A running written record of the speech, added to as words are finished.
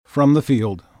From the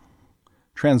field.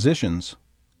 Transitions.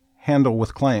 Handle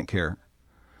with client care.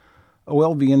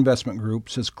 OLV Investment Group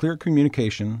says clear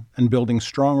communication and building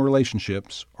strong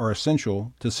relationships are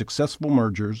essential to successful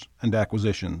mergers and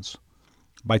acquisitions.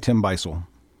 By Tim Beisel.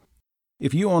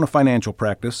 If you own a financial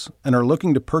practice and are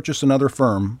looking to purchase another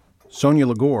firm, Sonya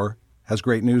LaGore has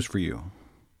great news for you.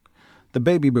 The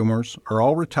baby boomers are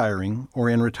all retiring or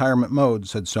in retirement mode,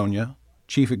 said Sonya,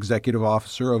 Chief Executive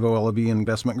Officer of OLV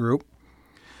Investment Group.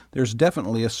 There's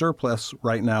definitely a surplus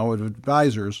right now of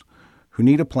advisors who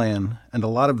need a plan, and a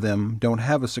lot of them don't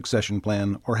have a succession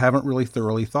plan or haven't really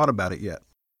thoroughly thought about it yet.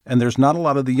 And there's not a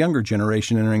lot of the younger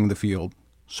generation entering the field,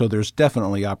 so there's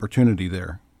definitely opportunity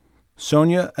there.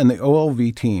 Sonya and the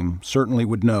OLV team certainly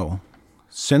would know.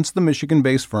 Since the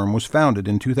Michigan-based firm was founded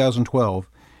in 2012,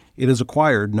 it has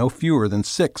acquired no fewer than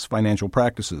 6 financial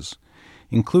practices,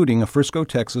 including a Frisco,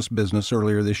 Texas business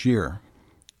earlier this year.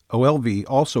 OLV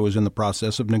also is in the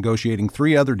process of negotiating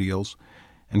 3 other deals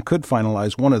and could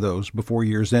finalize one of those before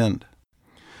year's end.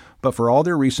 But for all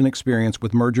their recent experience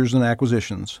with mergers and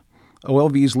acquisitions,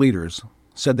 OLV's leaders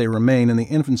said they remain in the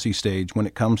infancy stage when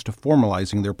it comes to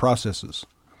formalizing their processes.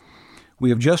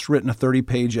 We have just written a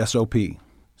 30-page SOP,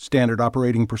 Standard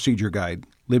Operating Procedure Guide,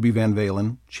 Libby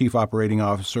VanValin, Chief Operating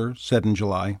Officer, said in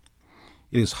July.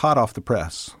 It is hot off the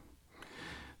press.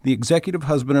 The executive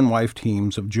husband and wife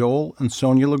teams of Joel and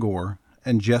Sonya LaGore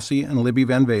and Jesse and Libby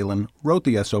VanValin wrote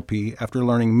the SOP after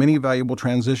learning many valuable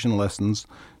transition lessons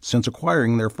since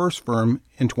acquiring their first firm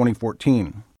in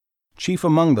 2014. Chief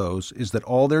among those is that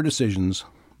all their decisions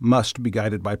must be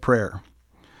guided by prayer,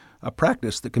 a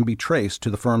practice that can be traced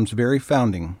to the firm's very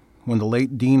founding when the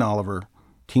late Dean Oliver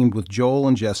teamed with Joel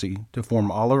and Jesse to form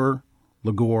Oliver,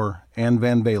 LaGore, and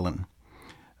VanValin,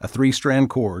 a 3-strand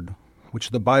cord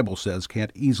which the Bible says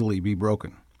can't easily be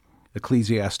broken.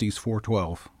 Ecclesiastes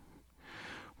 4:12.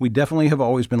 We definitely have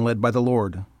always been led by the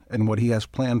Lord and what He has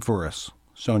planned for us,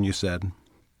 Sonya said.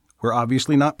 We're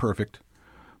obviously not perfect,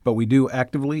 but we do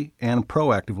actively and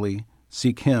proactively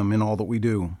seek Him in all that we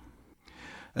do.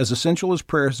 As essential as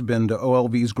prayer has been to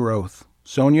OLV's growth,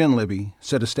 Sonya and Libby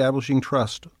said establishing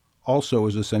trust also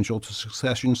is essential to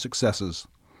succession successes,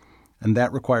 and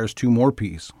that requires 2 more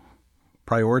P's: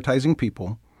 prioritizing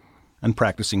people and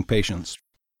practicing patience.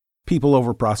 People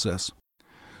over process.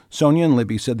 Sonya and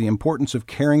Libby said the importance of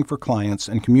caring for clients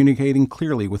and communicating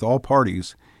clearly with all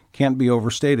parties can't be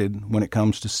overstated when it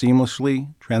comes to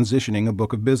seamlessly transitioning a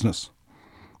book of business.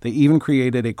 They even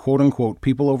created a quote-unquote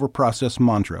people over process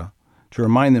mantra to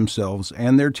remind themselves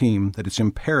and their team that it's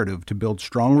imperative to build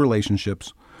strong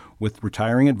relationships with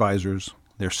retiring advisors,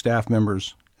 their staff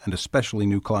members, and especially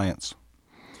new clients.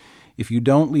 If you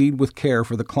don't lead with care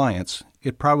for the clients,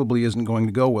 it probably isn't going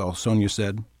to go well, Sonya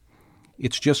said.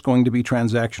 It's just going to be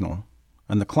transactional,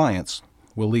 and the clients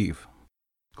will leave.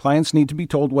 Clients need to be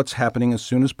told what's happening as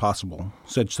soon as possible,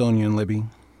 said Sonya and Libby.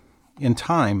 In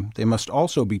time, they must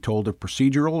also be told of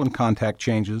procedural and contact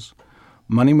changes,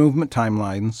 money movement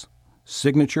timelines,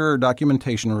 signature or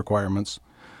documentation requirements,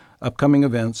 upcoming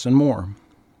events, and more.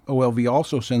 OLV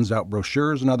also sends out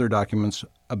brochures and other documents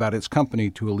about its company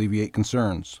to alleviate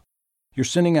concerns. You're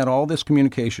sending out all this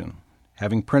communication,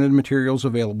 having printed materials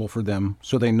available for them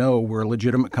so they know we're a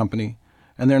legitimate company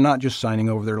and they're not just signing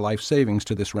over their life savings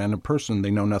to this random person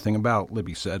they know nothing about,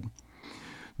 Libby said.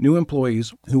 New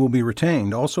employees who will be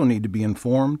retained also need to be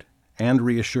informed and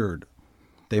reassured.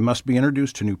 They must be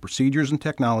introduced to new procedures and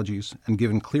technologies and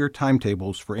given clear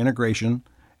timetables for integration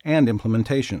and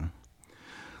implementation.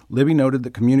 Libby noted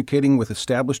that communicating with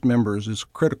established members is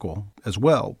critical as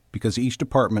well because each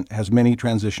department has many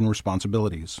transition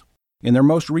responsibilities. In their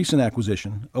most recent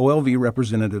acquisition, OLV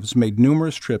representatives made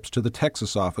numerous trips to the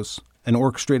Texas office and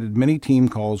orchestrated many team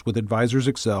calls with Advisors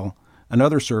Excel and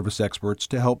other service experts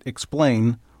to help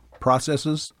explain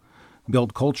processes,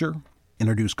 build culture,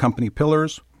 introduce company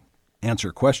pillars,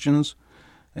 answer questions,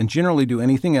 and generally do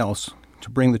anything else to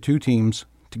bring the 2 teams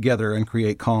together and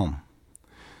create calm.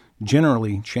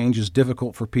 Generally, change is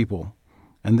difficult for people,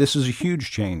 and this is a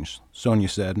huge change, Sonya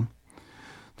said.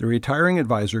 The retiring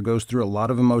advisor goes through a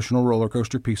lot of emotional roller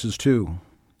coaster pieces too,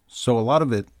 so a lot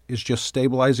of it is just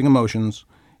stabilizing emotions,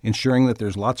 ensuring that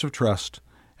there's lots of trust,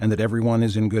 and that everyone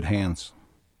is in good hands.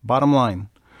 Bottom line,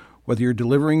 whether you're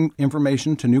delivering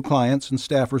information to new clients and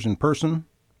staffers in person,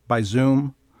 by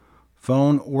Zoom,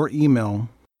 phone, or email,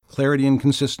 clarity and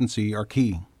consistency are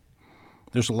key.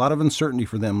 There's a lot of uncertainty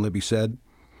for them, Libby said,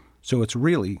 so it's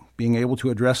really being able to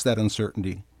address that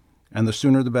uncertainty, and the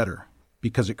sooner the better,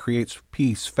 because it creates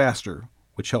peace faster,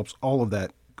 which helps all of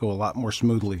that go a lot more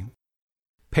smoothly.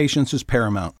 Patience is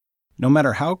paramount. No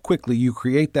matter how quickly you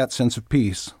create that sense of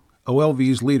peace,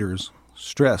 OLV's leaders,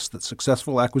 stressed that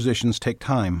successful acquisitions take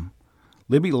time.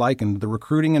 Libby likened the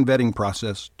recruiting and vetting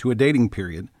process to a dating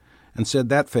period and said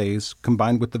that phase,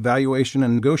 combined with the valuation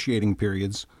and negotiating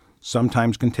periods,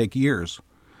 sometimes can take years.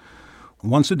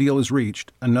 Once a deal is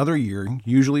reached, another year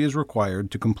usually is required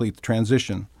to complete the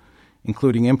transition,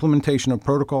 including implementation of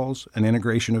protocols and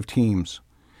integration of teams.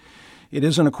 It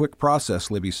isn't a quick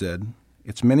process, Libby said.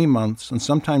 It's many months and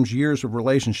sometimes years of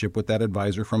relationship with that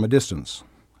advisor from a distance,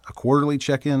 a quarterly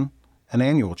check-in, an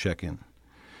annual check-in.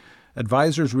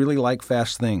 Advisors really like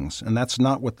fast things, and that's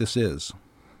not what this is.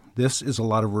 This is a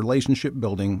lot of relationship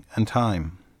building and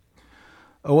time.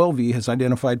 OLV has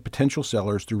identified potential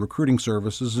sellers through recruiting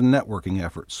services and networking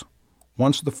efforts.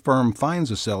 Once the firm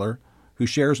finds a seller who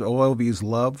shares OLV's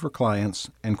love for clients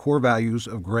and core values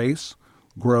of grace,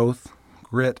 growth,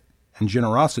 grit, and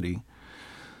generosity,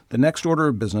 the next order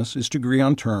of business is to agree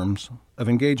on terms of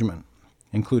engagement,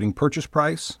 including purchase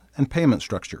price and payment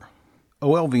structure.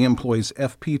 OLV employs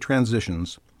FP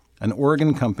Transitions, an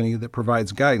Oregon company that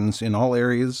provides guidance in all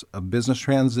areas of business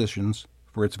transitions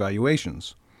for its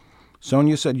valuations.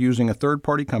 Sonya said using a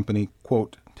third-party company,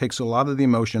 quote, takes a lot of the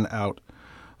emotion out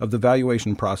of the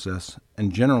valuation process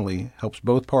and generally helps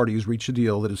both parties reach a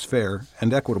deal that is fair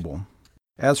and equitable.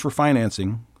 As for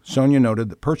financing, Sonya noted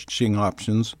that purchasing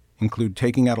options include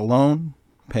taking out a loan,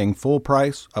 paying full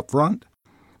price up front,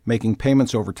 making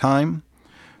payments over time,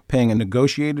 paying a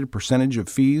negotiated percentage of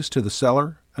fees to the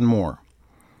seller, and more.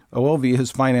 OLV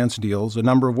has financed deals a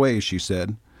number of ways, she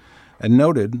said, and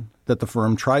noted that the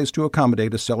firm tries to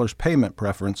accommodate a seller's payment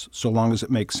preference so long as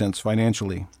it makes sense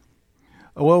financially.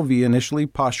 OLV initially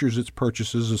postures its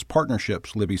purchases as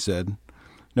partnerships, Libby said,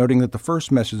 noting that the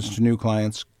first message to new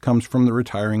clients comes from the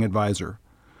retiring advisor,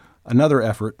 another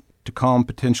effort to calm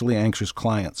potentially anxious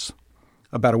clients.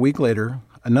 About a week later,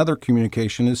 another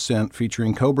communication is sent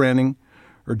featuring co-branding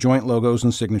or joint logos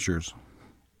and signatures.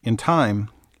 In time,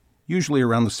 usually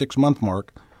around the 6-month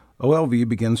mark, OLV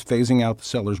begins phasing out the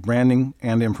seller's branding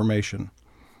and information.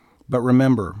 But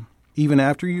remember, even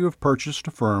after you have purchased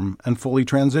a firm and fully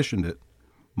transitioned it,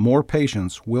 more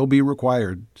patience will be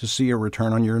required to see a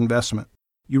return on your investment.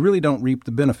 You really don't reap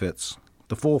the benefits,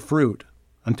 the full fruit,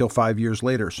 until 5 years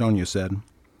later, Sonya said.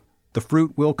 The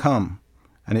fruit will come,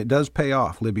 and it does pay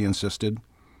off, Libby insisted,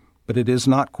 but it is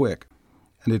not quick,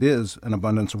 and it is an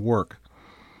abundance of work.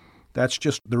 That's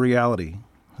just the reality,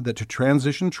 that to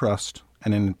transition trust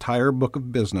and an entire book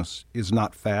of business is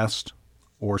not fast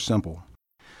or simple.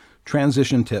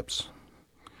 Transition tips.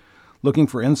 Looking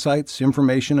for insights,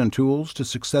 information, and tools to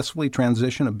successfully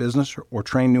transition a business or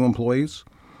train new employees?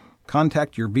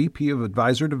 Contact your VP of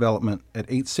Advisor Development at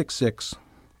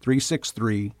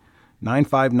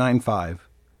 866-363-9595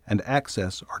 and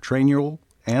access our Trainual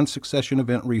and Succession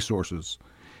Event resources,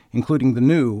 including the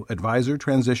new Advisor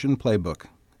Transition Playbook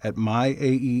at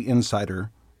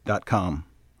myaeinsider.com.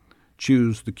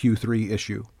 Choose the Q3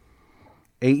 issue.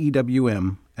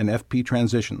 AEWM and FP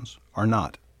Transitions are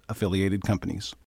not affiliated companies.